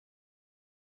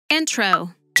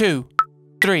Intro. 2,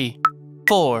 3,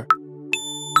 4.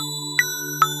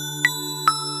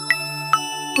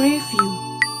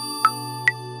 Preview.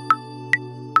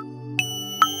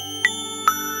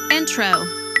 Intro.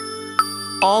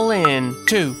 All in.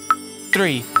 2,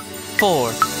 3, 4.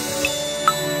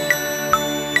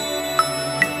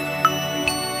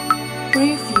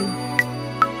 Preview.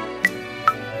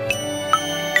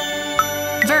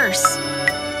 Verse.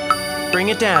 Bring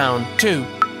it down. 2,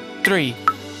 3,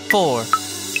 4.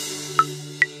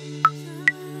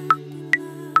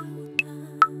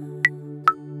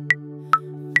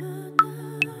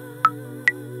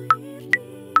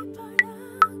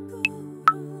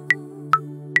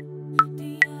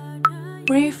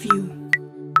 Preview.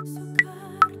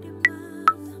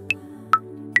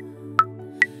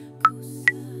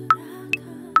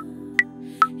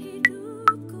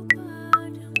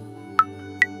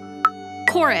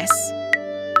 Chorus.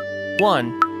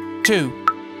 1, 2,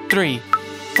 3,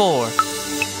 4.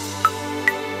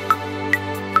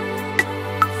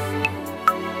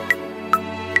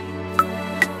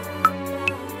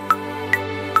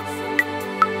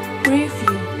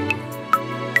 Preview.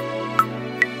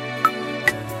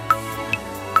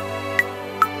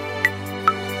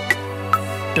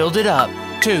 Build it up.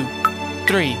 2,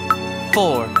 3,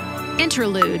 4.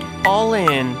 Interlude. All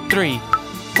in. 3,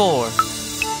 4.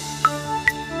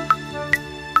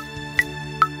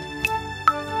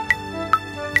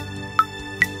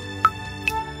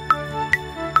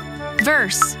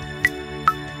 Verse.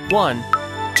 1,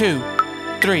 2,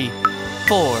 3,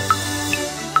 4.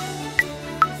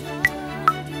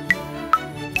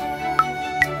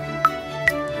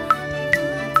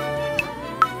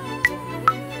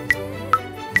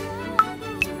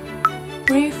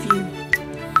 Preview.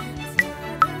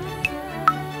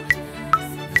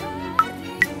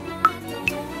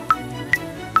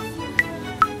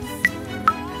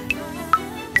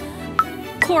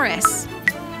 Chorus.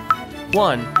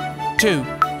 1, 2,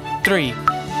 3,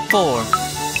 4.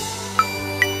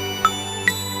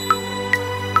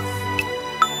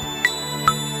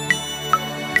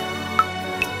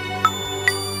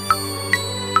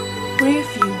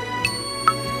 Preview.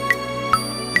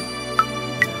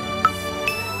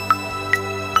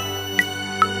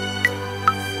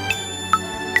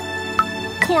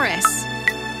 Chorus.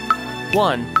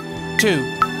 1, 2,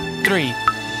 3,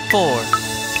 4.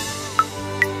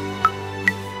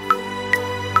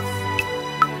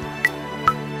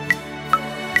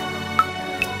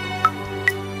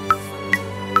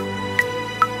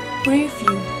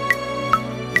 Preview.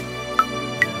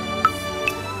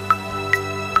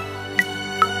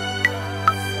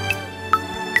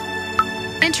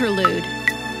 Interlude.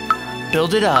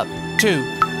 Build it up. 2,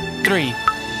 3,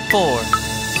 4.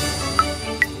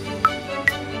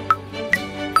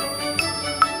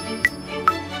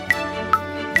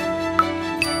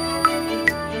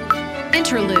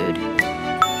 Interlude.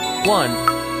 1,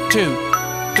 2,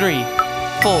 3,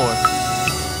 4.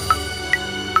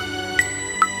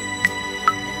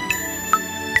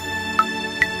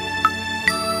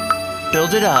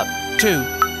 Build it up. 2,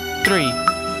 3,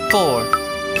 4.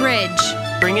 Bridge.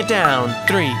 Bring it down.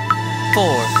 3,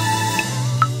 4.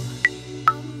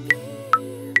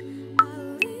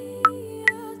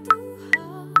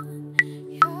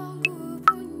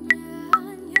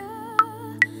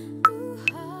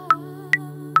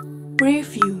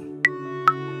 Preview.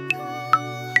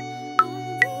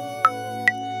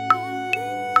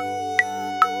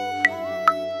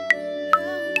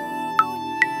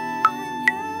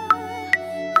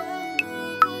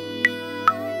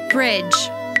 Bridge.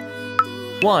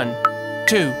 1,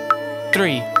 2,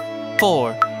 3,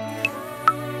 4.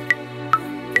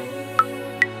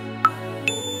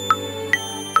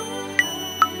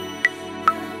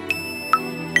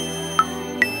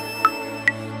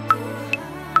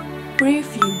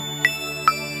 Preview.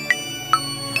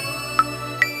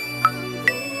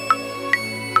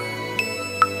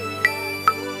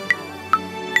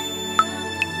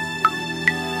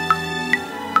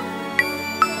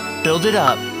 Build it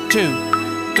up. 2,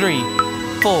 3,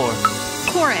 4.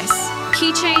 Chorus.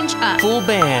 Key change up. Full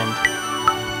band.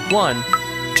 1,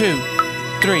 2,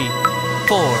 3,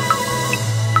 4.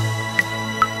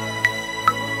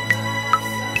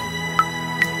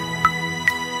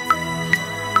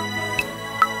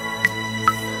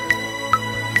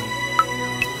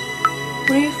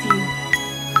 Preview.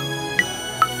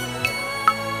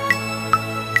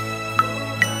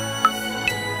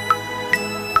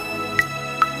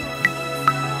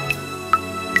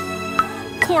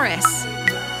 Chorus.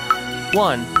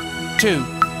 1, 2,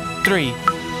 3,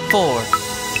 4.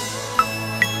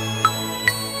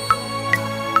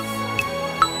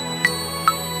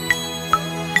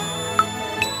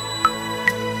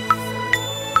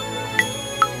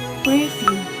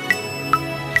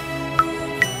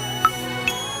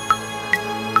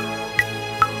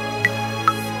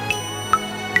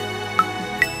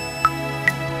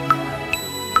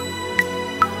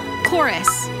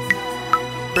 chorus,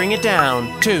 Bring it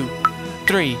down. 2,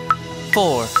 3,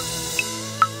 4.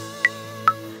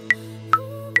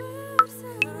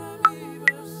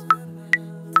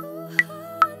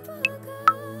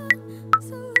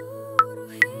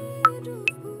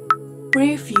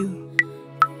 Preview.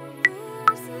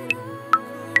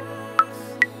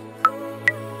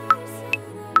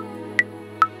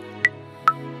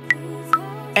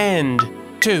 End.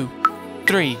 2,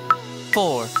 3,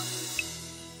 4.